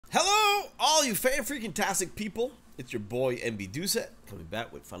all you fan-freaking-tastic people? It's your boy MB Duset coming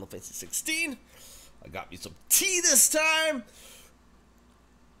back with Final Fantasy 16. I got me some tea this time.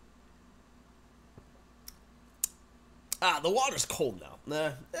 The water's cold now.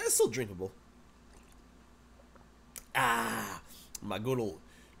 Nah, it's still drinkable. My good old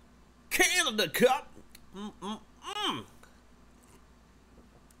Canada cup.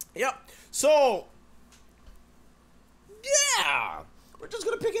 Yep. So, yeah, we're just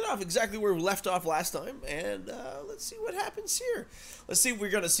gonna pick it off exactly where we left off last time, and let's see what happens here. Let's see if we're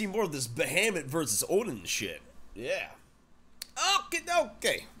gonna see more of this Behemoth versus Odin shit. Yeah.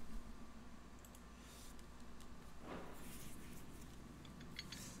 Okay.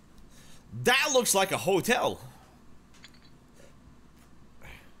 That looks like a hotel.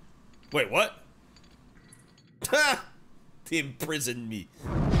 Wait, what? Ha! They imprisoned me.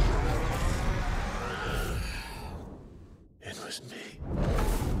 It was me.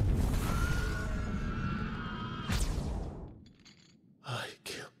 I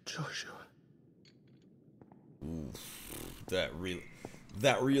killed Joshua. Ooh, that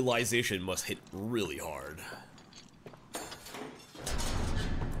realization must hit really hard.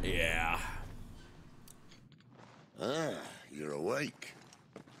 Yeah. Ah, you're awake.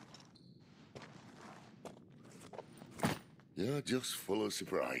 You're just full of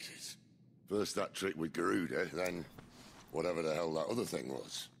surprises. First that trick with Garuda, then whatever the hell that other thing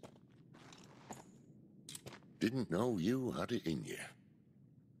was. Didn't know you had it in you.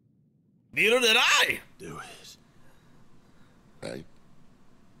 Neither did I! Do it. Hey?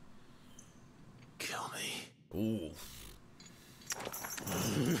 Kill me. Ooh.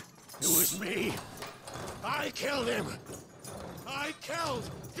 It was me. I killed him. I killed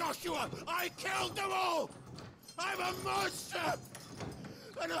Joshua. I killed them all. I'm a monster.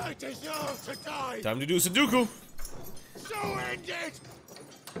 And I deserve to die. Time to do Sudoku. So end it.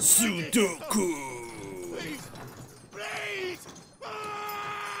 Sudoku. Please.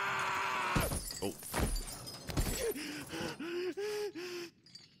 Ah! Oh.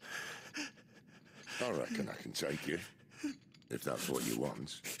 I reckon I can take you, if that's what you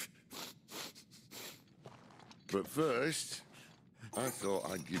want. But first, I thought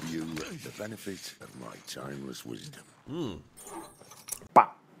I'd give you the benefit of my timeless wisdom. Ba,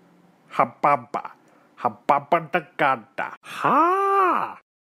 hababa, hababa ha.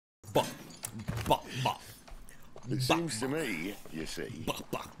 Ba. It seems to me, you see,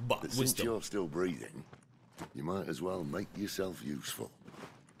 that since you're still breathing, you might as well make yourself useful.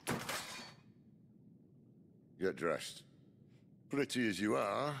 Get dressed. Pretty as you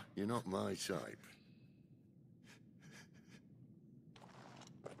are, you're not my type.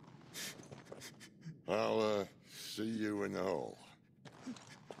 I'll, see you in the hall.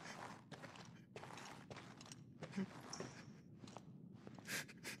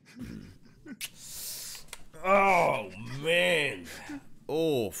 Oh, man.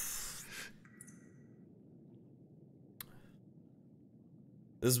 Oh.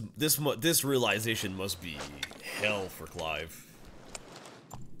 This realization must be hell for Clive.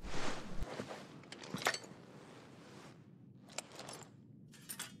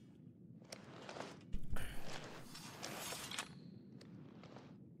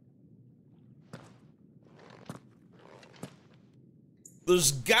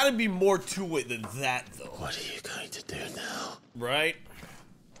 There's gotta be more to it than that, though. What are you going to do now? Right?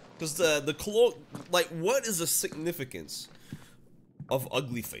 Because the cloak, like, what is the significance of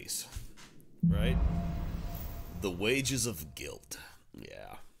ugly face? Right? The wages of guilt.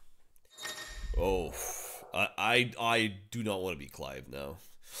 Yeah. Oh, I do not want to be Clive now.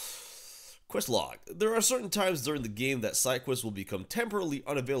 Quest log. There are certain times during the game that side quests will become temporarily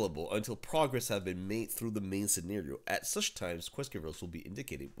unavailable until progress has been made through the main scenario. At such times, quest givers will be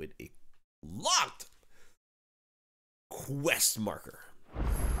indicated with a locked quest marker.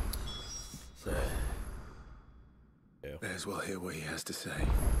 So, yeah. May as well hear what he has to say.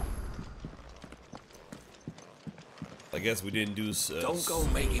 I guess we didn't do. Don't go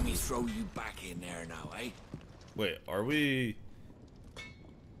making me throw you back in there now, eh? Wait, are we?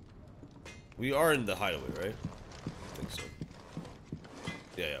 We are in the hideaway, right? I think so.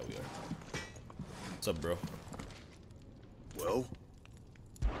 Yeah, we are. What's up, bro? Well?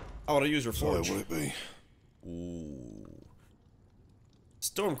 I want to use your forge. Would it be? Ooh.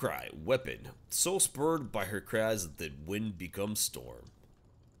 Stormcry, weapon. So spurred by her cries that the wind becomes storm.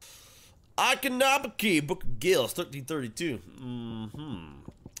 Iconobaki, Book of Gales, 1332.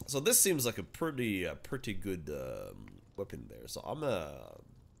 So this seems like a pretty good weapon there. So I'm gonna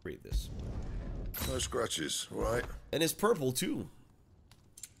read this. No scratches, right? And it's purple too.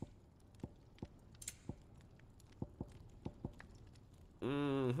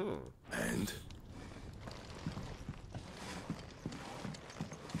 And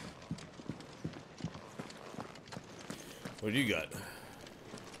What do you got?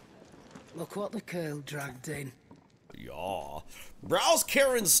 Look what the curl dragged in. Yeah. Browse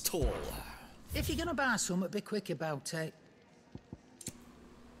Karen's toll. If you're gonna buy something, be quick about it.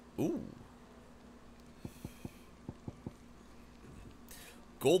 Ooh.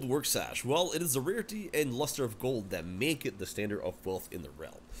 Gold work sash. Well, it is the rarity and luster of gold that make it the standard of wealth in the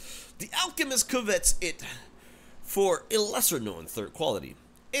realm. The alchemist covets it for a lesser known third quality,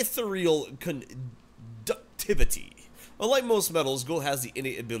 ethereal conductivity. Unlike most metals, gold has the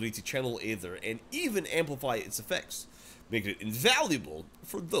innate ability to channel aether and even amplify its effects, making it invaluable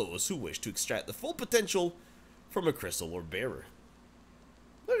for those who wish to extract the full potential from a crystal or bearer.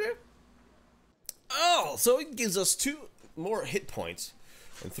 Okay. Oh, so it gives us 2 more hit points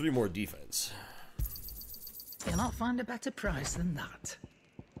and 3 more defense. You'll not find a better price than that.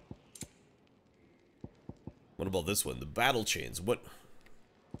 What about this one? The battle chains. What?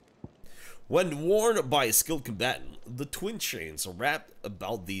 When worn by a skilled combatant, the twin chains wrapped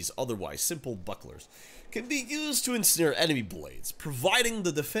about these otherwise simple bucklers can be used to ensnare enemy blades, providing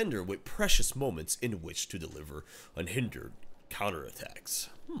the defender with precious moments in which to deliver unhindered counterattacks.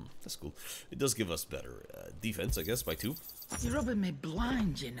 That's cool. It does give us better defense, I guess, by 2. You're rubbing me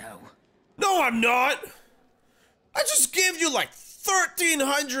blind, you know. No, I'm not! I just gave you like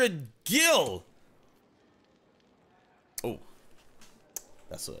 1,300 gil! Oh.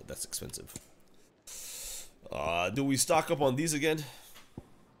 That's expensive. Do we stock up on these again?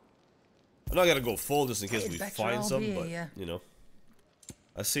 I'm not gonna go full just in case we find some, but, you know.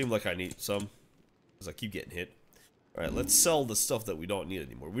 I seem like I need some, because I keep getting hit. Alright, let's sell the stuff that we don't need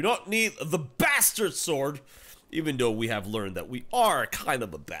anymore. We don't need the bastard sword, even though we have learned that we are kind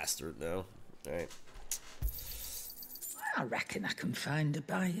of a bastard now. Alright. I reckon I can find a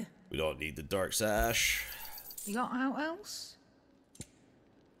buyer. We don't need the dark sash. You got out else?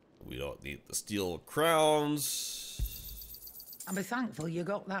 We don't need the steel crowns. I'll be thankful you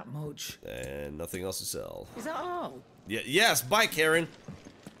got that much. And nothing else to sell. Is that all? Yeah, yes, bye, Karen.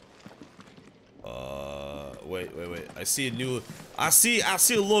 Wait. I see a new. I see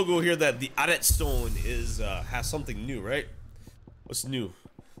a logo here that the Adet Stone is has something new, right? What's new?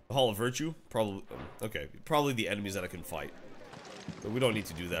 The Hall of Virtue? Probably. Okay, probably the enemies that I can fight. But we don't need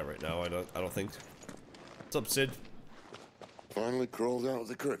to do that right now. I don't think. What's up, Sid? Finally crawled out of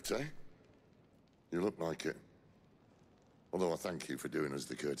the crypt, eh? You look like it. Although I thank you for doing us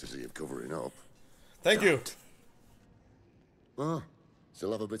the courtesy of covering up. Thank you. Ah,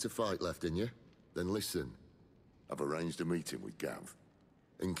 still have a bit of fight left in you? Then listen. I've arranged a meeting with Gav.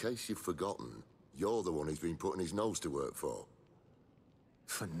 In case you've forgotten, you're the one he's been putting his nose to work for.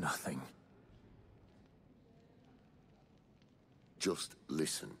 For nothing. Just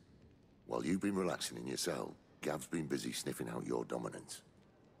listen. While you've been relaxing in your cell, Gav's been busy sniffing out your dominance.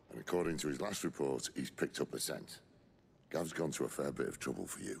 And according to his last report, he's picked up a scent. Gav's gone to a fair bit of trouble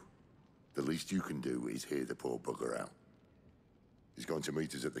for you. The least you can do is hear the poor bugger out. He's going to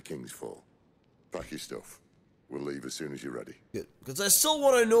meet us at the King's Fall. Pack your stuff. We'll leave as soon as you're ready. Good. Because I still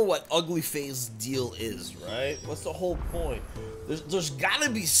want to know what Ugly Face deal is, right? What's the whole point? There's gotta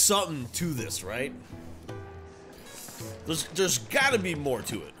be something to this, right? There's gotta be more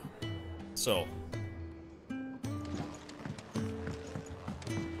to it. So.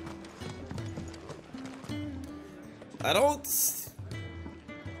 I don't...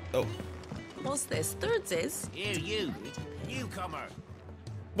 Oh. What's this? Thirdsies? You, newcomer.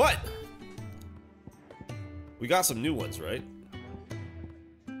 What? We got some new ones, right?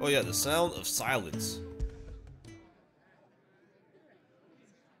 Oh yeah, the sound of silence.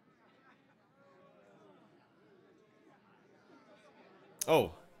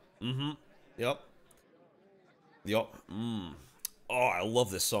 Oh. Mm-hmm. Yep. Yep. Oh, I love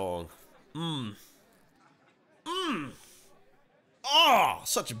this song. Oh,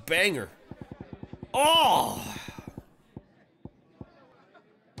 such a banger. Oh.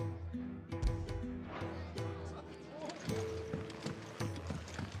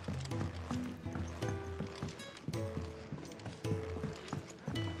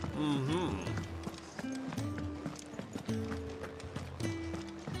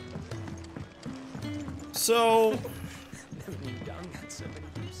 So,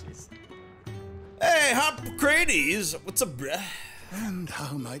 hey, Hippocrates, what's up, bruh? And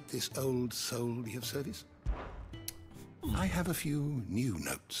how might this old soul be of service? I have a few new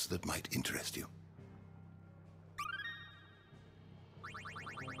notes that might interest you.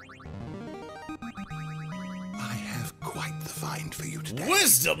 I have quite the find for you today.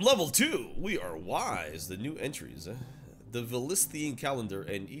 Wisdom level 2. We are wise. The new entries, the Velisthian calendar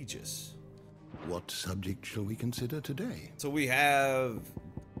and Aegis. What subject shall we consider today? So we have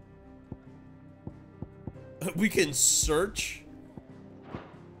We can search.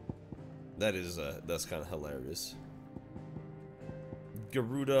 That is that's kind of hilarious.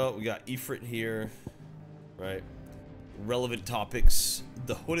 Garuda, we got Ifrit here, right? Relevant topics.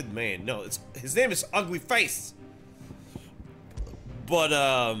 The Hooded Man. No, it's his name is Ugly Face.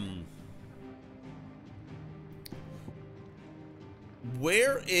 But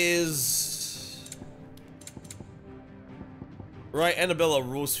where is right Annabella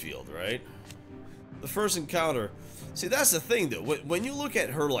Rosefield, right? The first encounter. See, that's the thing though. When you look at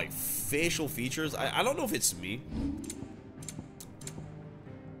her like facial features, I don't know if it's me.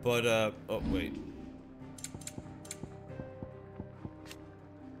 But oh wait.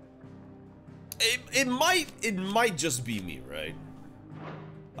 It might just be me, right?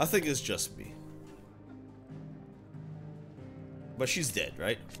 I think it's just me. But she's dead,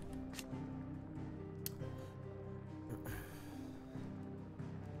 right?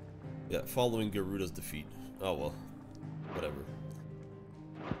 Yeah, following Garuda's defeat. Oh well. Whatever.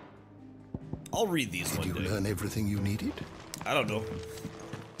 I'll read these one day. Did you learn everything you needed? I don't know.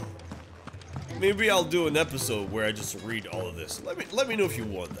 Maybe I'll do an episode where I just read all of this. Let me know if you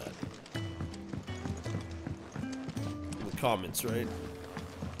want that. In the comments, right?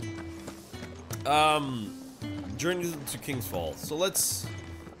 Journey to King's Fall. So let's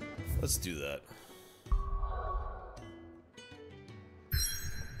do that.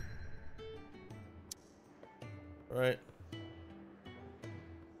 All right.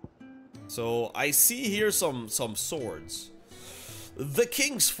 So I see here some swords. The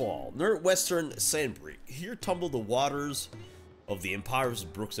King's Fall, northwestern Sandbreak. Here tumble the waters of the Empire's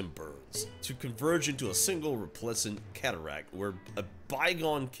brooks and burns to converge into a single repleniscent cataract where a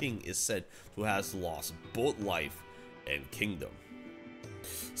bygone king is said to have lost both life and kingdom.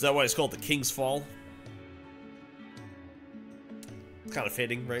 Is that why it's called the King's Fall? It's kind of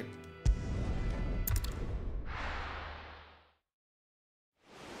fitting, right?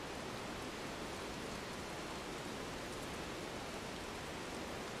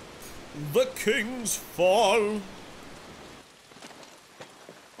 The King's Fall.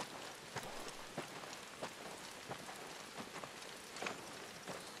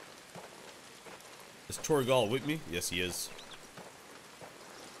 Is Torgal with me? Yes, he is.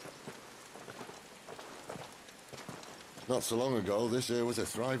 Not so long ago, this here was a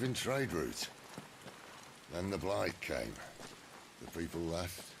thriving trade route. Then the Blight came. The people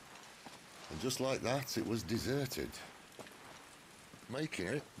left. And just like that, it was deserted. Making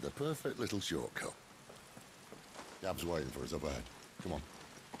it the perfect little shortcut. Gab's waiting for us up ahead. Come on.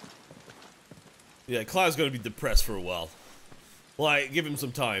 Yeah, Clive's gonna be depressed for a while. Like, give him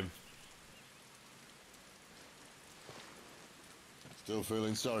some time. Still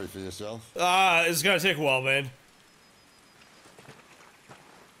feeling sorry for yourself? It's gonna take a while, man.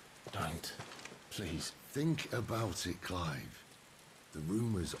 Don't. Please. Think about it, Clive. The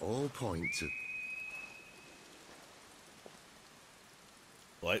rumors all point to...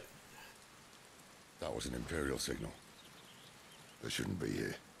 What? That was an Imperial signal. They shouldn't be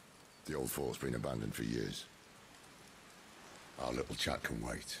here. The old fort's been abandoned for years. Our little chat can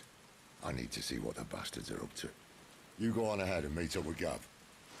wait. I need to see what the bastards are up to. You go on ahead and meet up with Gab.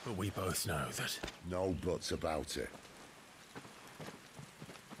 But we both know that... No buts about it.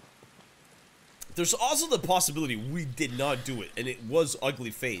 There's also the possibility we did not do it, and it was Ugly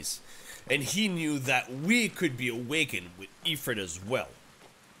Face. And he knew that we could be awakened with Ifrit as well.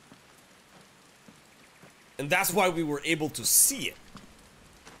 And that's why we were able to see it.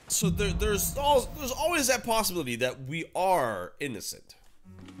 So there's always that possibility that we are innocent.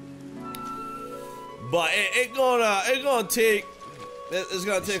 But it's gonna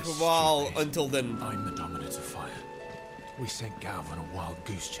take a while until then. I'm the dominant of fire. We sent Gav on a wild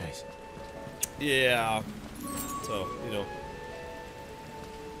goose chase. Yeah. So, you know.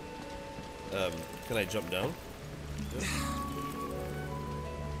 Can I jump down?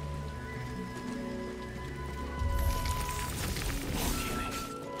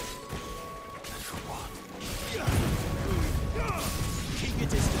 Yeah.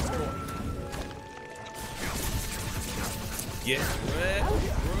 Get red,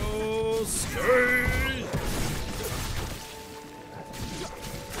 bro, skirt.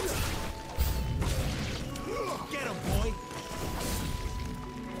 Get him, boy.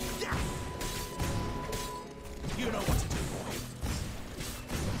 You know what to do, boy.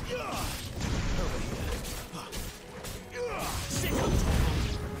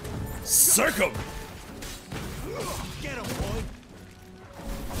 Sick him. Get him, boy.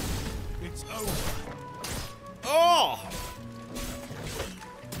 It's over. Oh!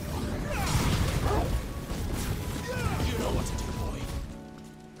 You know what to do, boy.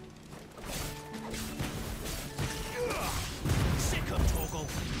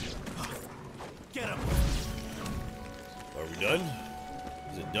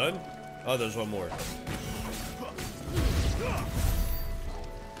 Is it done? Oh, there's one more.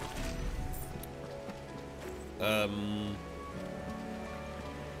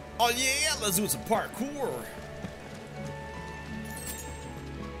 Oh yeah, let's do some parkour.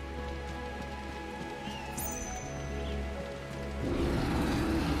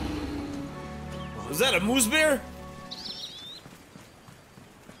 Was that a moose bear?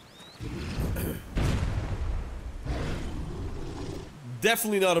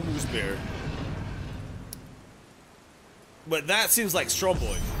 Definitely not a moose bear. But that seems like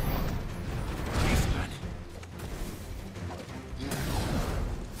Stromboy.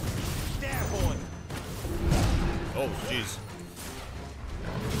 There, boy. Oh, jeez.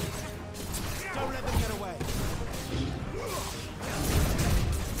 Don't let them get away.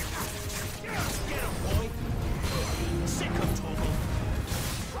 Get him, boy. Sick of Toggle.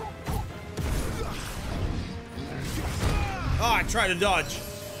 Oh, I tried to dodge.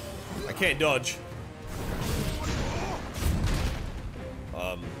 I can't dodge.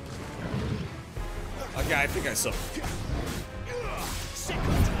 Okay, I think I suck. Sick of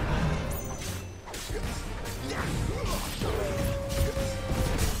Toggle.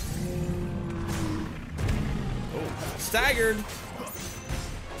 Oh, staggered.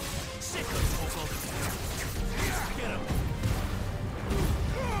 Sick of Toggle. Get him.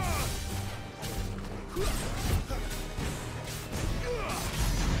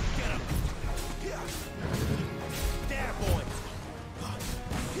 Get him. There, boy.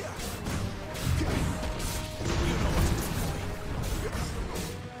 You know what to do, boy.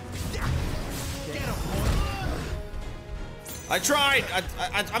 Get him, boy. I tried.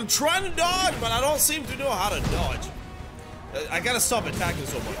 I'm trying to dodge, but I don't seem to know how to dodge. I gotta stop attacking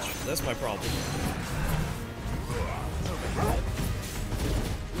so much. That's my problem.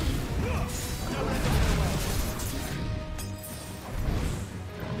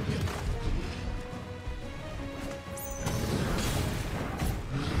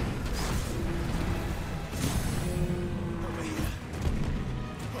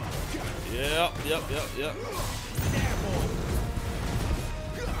 Yep.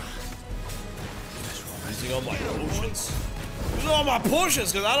 Using all my potions. Using all my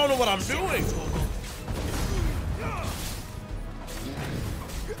potions because I don't know what I'm doing.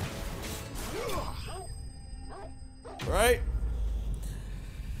 Right?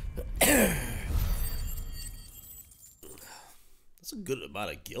 That's a good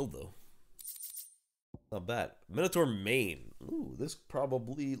amount of guild though. Not bad. Minotaur main. Ooh, this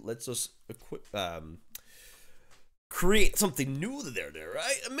probably lets us equip, create something new there,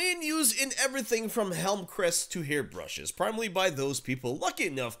 right? A main used in everything from helm crests to hairbrushes, primarily by those people lucky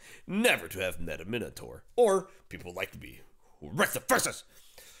enough never to have met a Minotaur, or people like me who wreck the verses.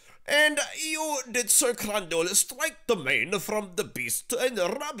 And you did Sir Crandall strike the main from the beast and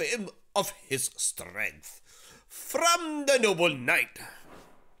rob him of his strength. From the noble knight.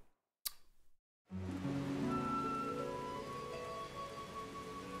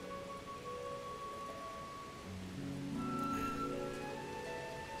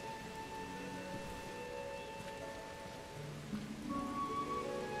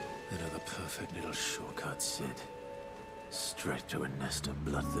 Another perfect little shortcut, Sid. Straight to a nest of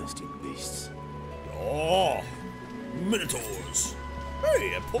bloodthirsty beasts. Oh, Minotaurs.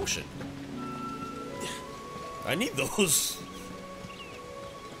 Hey, a potion. I need those.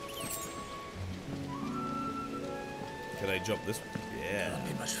 Can I jump this way? Yeah. Can't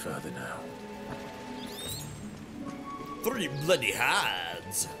be much further now. 3 bloody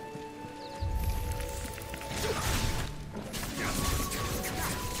hands.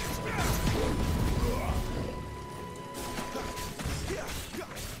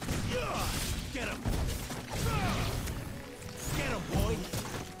 Get him. Get him, boy.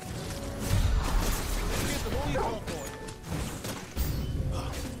 Get them all you got, boy.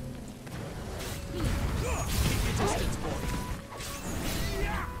 Keep your distance, boy.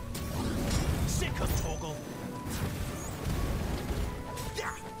 Sick of Toggle.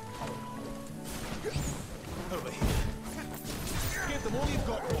 Over here. Give them all you've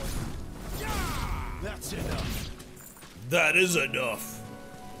got, boy. That's enough. That is enough.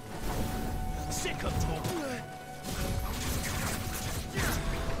 Sick of Toggle.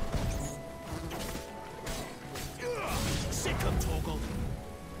 Sick of Toggle.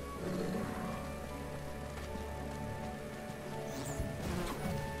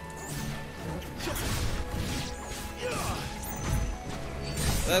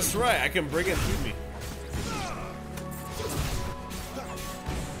 That's right, I can bring it through me.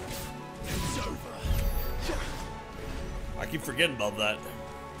 It's over. I keep forgetting about that.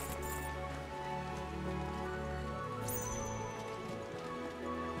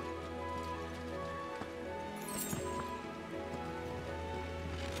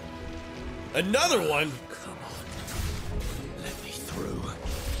 Another one? Come on. Let me through.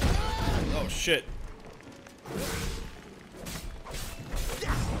 Oh shit.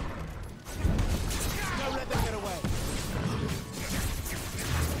 Don't let them get away.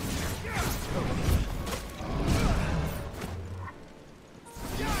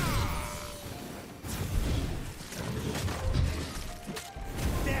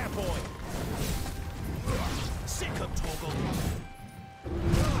 There, boy. Sick of toggle.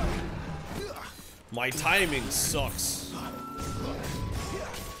 My timing sucks.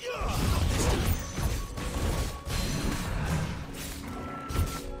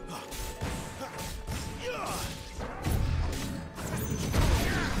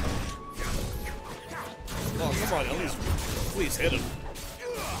 Oh, come on, at least please hit him.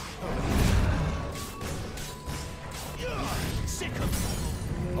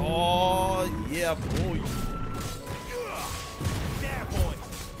 Oh, yeah, boy. There, boy.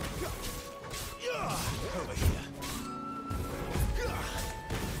 Over here.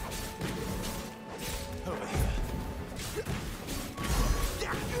 Over here.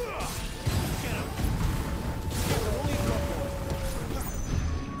 Get him. All you've got, boy.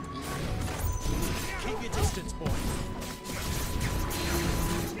 Keep your distance, boy.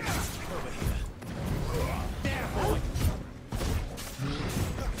 Over here. There, boy.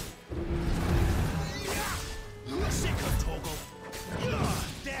 Sick of toggle.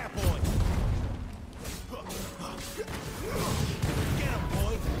 There, boy. Get him,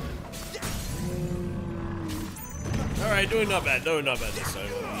 boy. Alright, doing not bad this time at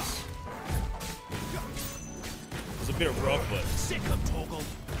least. It's a bit rough, but Sick of toggle.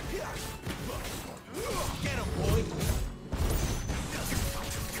 Get him, boy.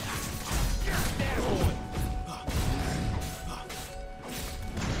 There, boy.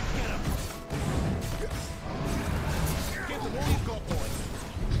 Get him. Give them all you've got, boy.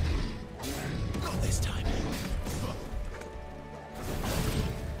 Not this time.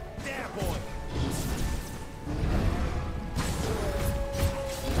 There, boy.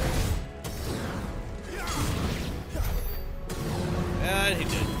 and he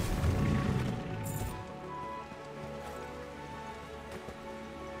did.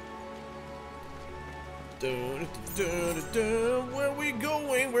 Where we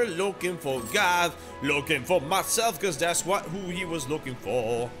going? We're looking for God, looking for myself, cause that's who he was looking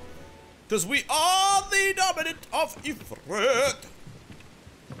for. Cause we are the dominant of Ifrit.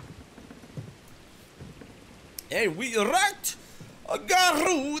 And we wrecked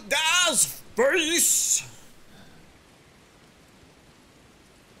Garuda's face.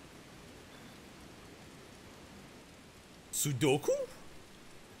 Sudoku?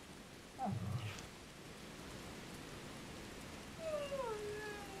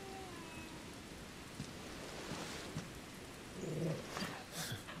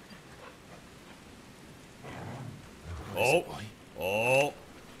 Oh, oh.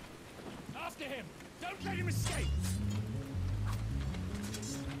 After him! Don't let him escape!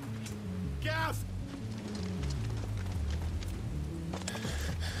 Gav!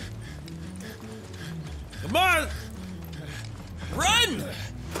 Come on! Run!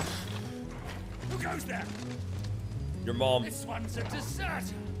 Who goes there? Your mom. This one's a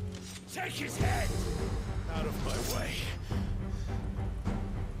deserter! Take his head! Out of my way.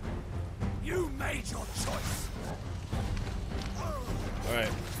 You made your choice!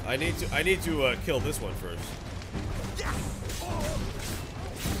 Alright, I need to kill this one first. Get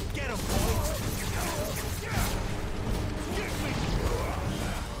him, boy!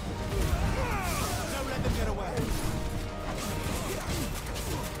 Don't let them get away!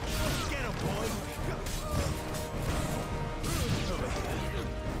 Get him, boy! Over here.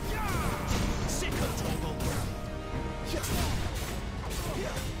 Sick of trouble!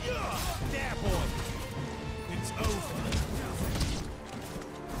 There, boy! It's over!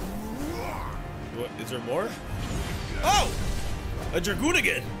 What, is there more? Oh! A Dragoon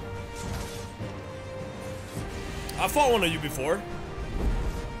again! I fought one of you before.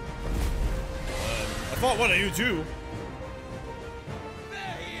 I fought one of you too.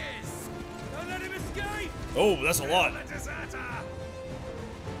 There he is! Don't let him escape! Oh, that's a lot. The deserter!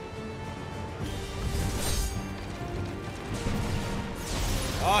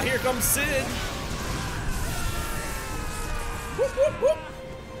 Ah, here comes Sid. Whoop, whoop, whoop.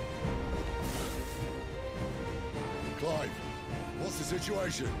 Clive, what's the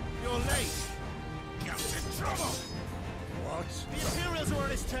situation? You're late! Gav's in trouble! What? The Imperials are on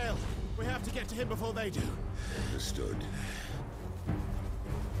his tail! We have to get to him before they do. Understood.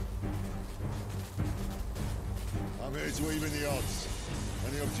 I'm here to even the odds.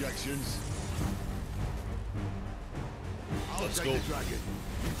 Any objections? I'll Let's take go. the dragon.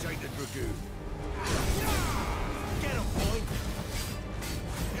 You take the dragoon. Get him, boy.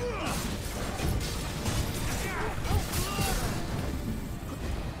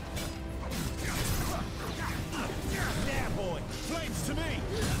 Now, boy. Flames to me.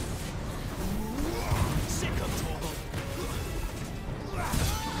 Sick of trouble.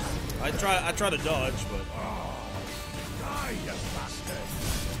 I try to dodge, but Die, you bastard!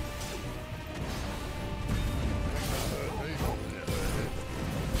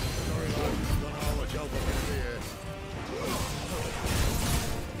 Sorry, lad. Don't know how much help I'm gonna be here.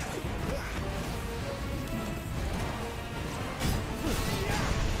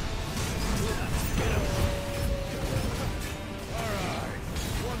 All right,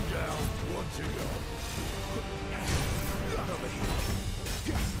 one down, one to go.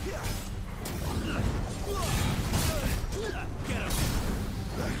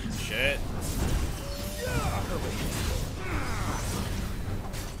 shit.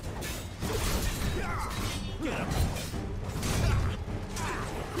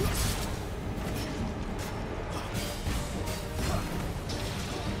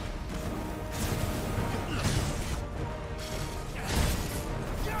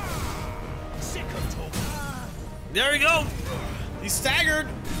 There we go. He's staggered.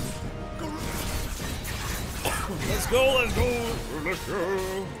 Let's go, let's go, let's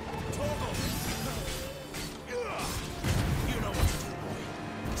go.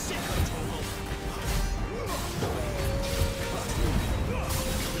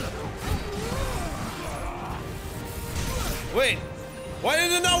 Wait, why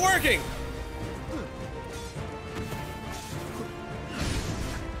is it not working?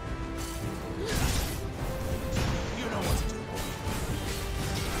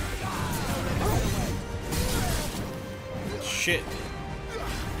 Shit.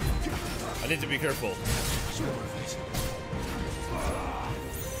 I need to be careful.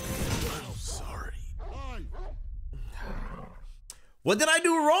 I'm sorry. What did I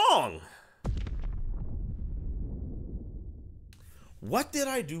do wrong? What did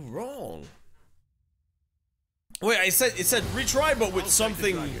I do wrong? Wait, it said retry, but with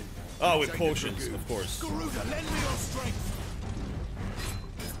something. Oh, with potions, of course. Garuda, lend me your strength.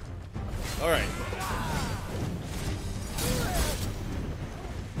 All right.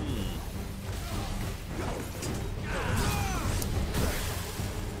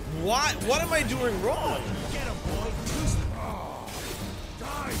 What am I doing wrong? Get him, boy.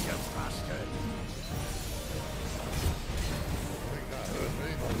 Die, you bastard! Think that hurt me?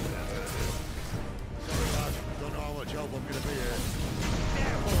 Sorry, lad. Don't know how much help I'm gonna be here.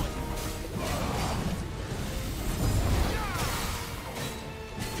 There, boy.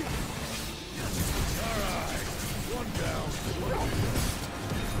 Alright, one down, one to go.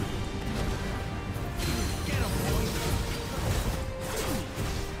 Get him, boy.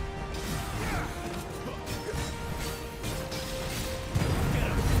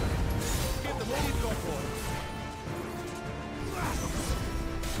 Get them all you've got, boy.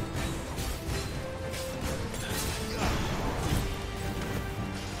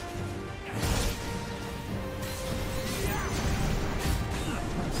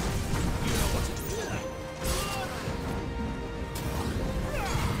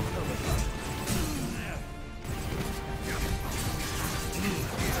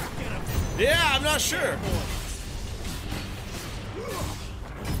 Yeah, I'm not sure.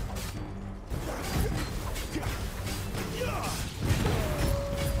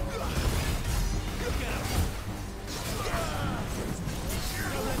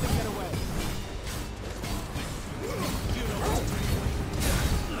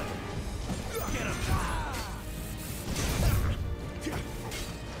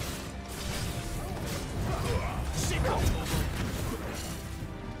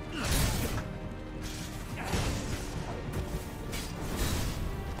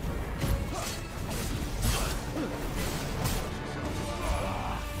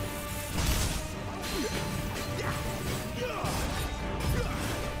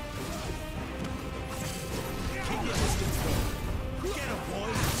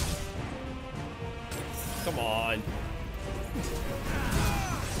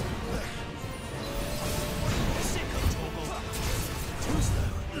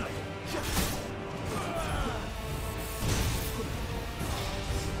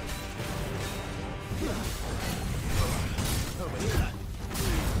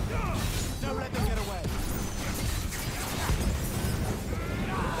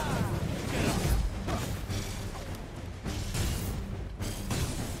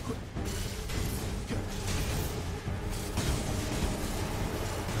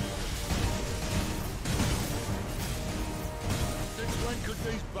 could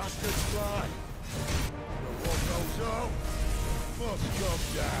these bastards fly? But what goes up must come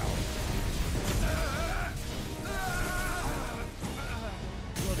down.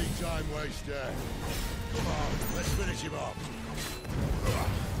 Bloody time waster. Come on, let's finish him off.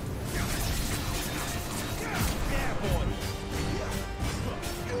 Yeah, boy.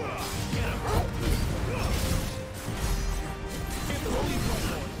 Get him. Get the relief on,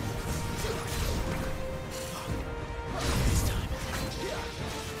 boy. This time.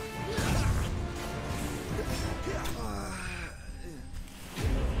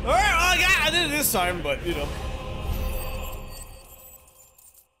 Alright, well, I did it this time, but you know.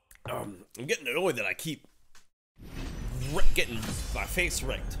 I'm getting annoyed that I keep getting my face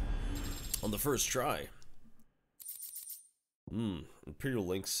wrecked on the first try. Imperial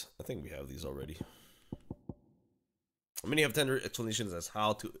links. I think we have these already. Many have tender explanations as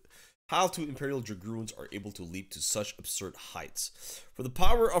how to Imperial Dragoons are able to leap to such absurd heights. For the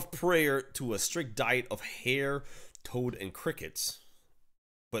power of prayer to a strict diet of hare, toad, and crickets.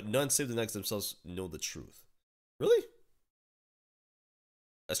 But none save the Knights themselves know the truth. Really?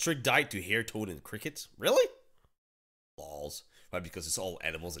 A strict diet to hare, toad, and crickets? Really? Balls. Right, because it's all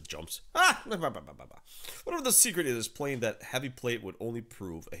animals that jumps. Ah! Whatever the secret is plain that heavy plate would only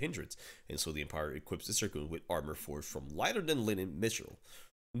prove a hindrance, and so the Empire equips the Dragoon with armor forged from lighter than linen material.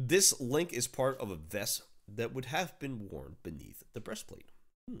 This link is part of a vest that would have been worn beneath the breastplate.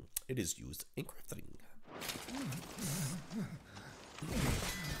 It is used in crafting.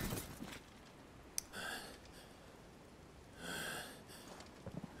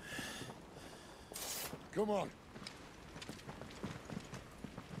 Come on.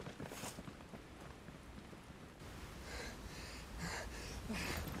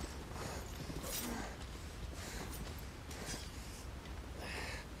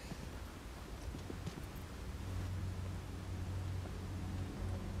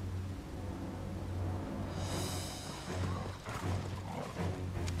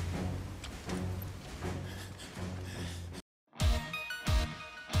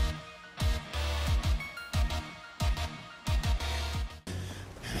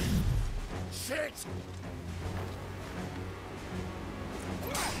 Shit!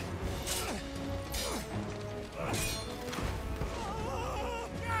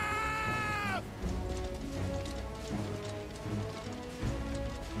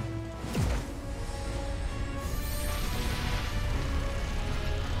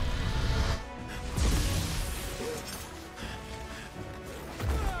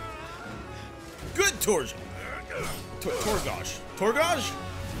 Good Torgosh. Torgosh?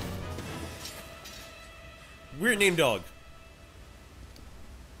 Weird name dog.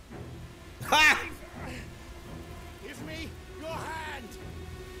 Ha! Give me your hand!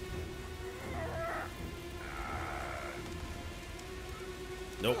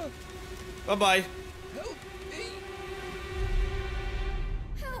 Nope. Bye-bye. Help me!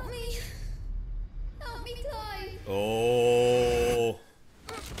 Help me! Help me, Clive! Oh.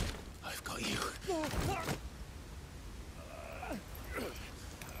 I've got you.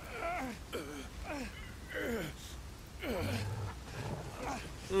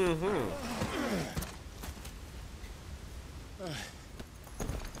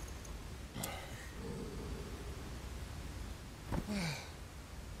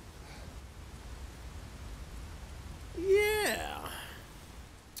 Yeah.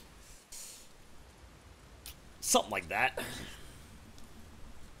 Something like that.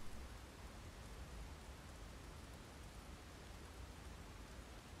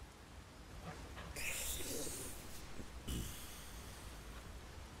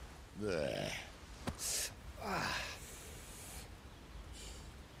 There.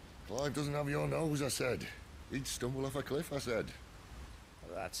 Clive doesn't have your nose, I said. He'd stumble off a cliff, I said.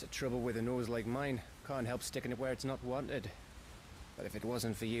 Well, that's the trouble with a nose like mine. Can't help sticking it where it's not wanted. But if it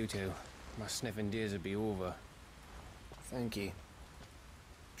wasn't for you two, my sniffing days would be over. Thank you.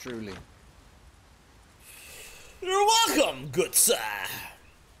 Truly. You're welcome, good sir.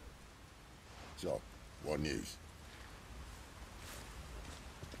 So, what news?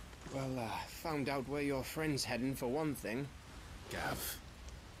 Well, found out where your friend's heading for one thing. Gav,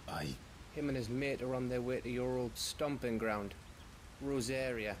 Him and his mate are on their way to your old stomping ground,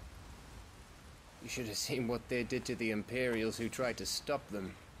 Rosaria. You should have seen what they did to the Imperials who tried to stop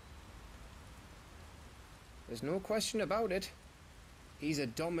them. There's no question about it. He's a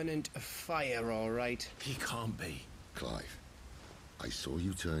dominant fire, all right. He can't be. Clive, I saw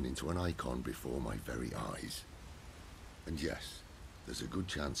you turn into an icon before my very eyes. And yes, there's a good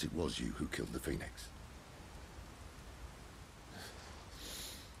chance it was you who killed the Phoenix.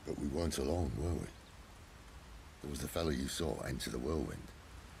 But we weren't alone, were we? There was the fellow you saw enter the whirlwind.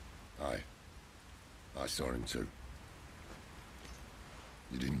 Aye. I saw him too.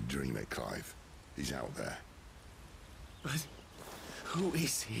 You didn't dream it, Clive. He's out there. But who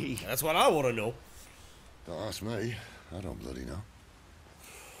is he? That's what I want to know. Don't ask me. I don't bloody know.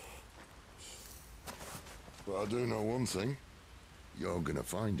 But I do know one thing. You're gonna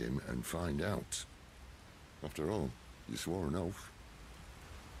find him and find out. After all, you swore an oath.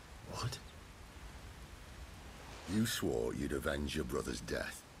 What? You swore you'd avenge your brother's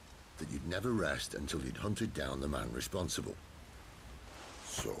death, that you'd never rest until you'd hunted down the man responsible.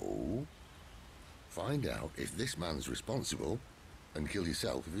 So, find out if this man's responsible, and kill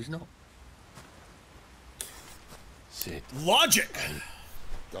yourself if he's not. Sid. Logic!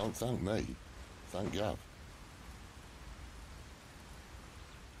 Don't thank me. Thank Gav.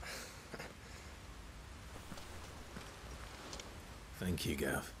 Thank you,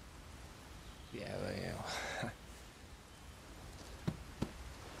 Gav. Yeah, well.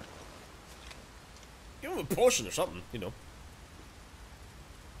 Give him a potion or something, you know.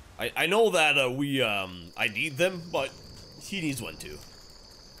 I know that I need them, but he needs one too.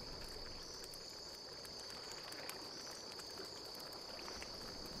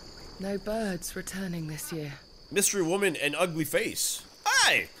 No birds returning this year. Mystery woman and ugly face.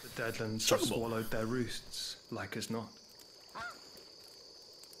 Hi! The Deadlands have swallowed their roosts, like as not.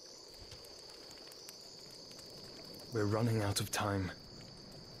 We're running out of time.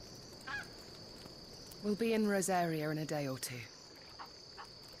 We'll be in Rosaria in a day or two.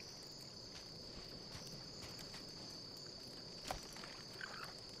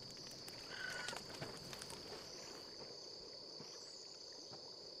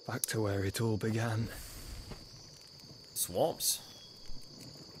 Back to where it all began. Swamps.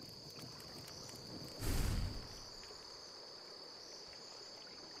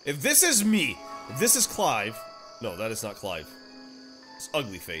 If this is me, if this is Clive, no, that is not Clive. It's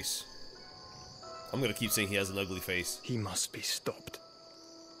ugly face. I'm gonna keep saying he has an ugly face. He must be stopped.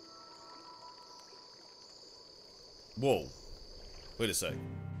 Whoa. Wait a sec.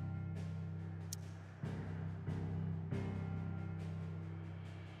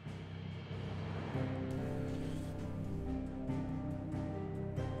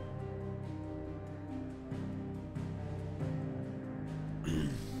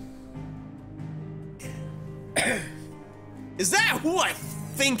 Is that who I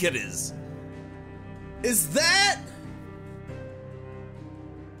think it is? Is that...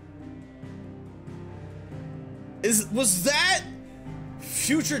 Was that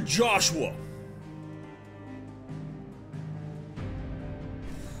future Joshua?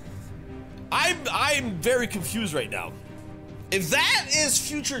 I'm very confused right now. If that is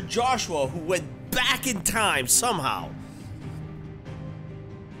future Joshua who went back in time somehow,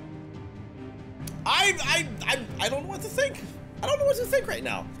 I don't know what to think. I don't know what to think right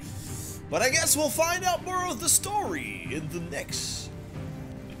now. But I guess we'll find out more of the story in the next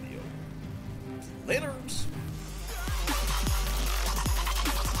video. Later.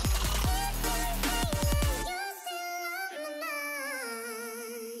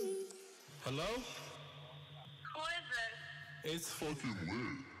 Hello? Who is it? It's fucking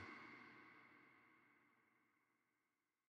weird.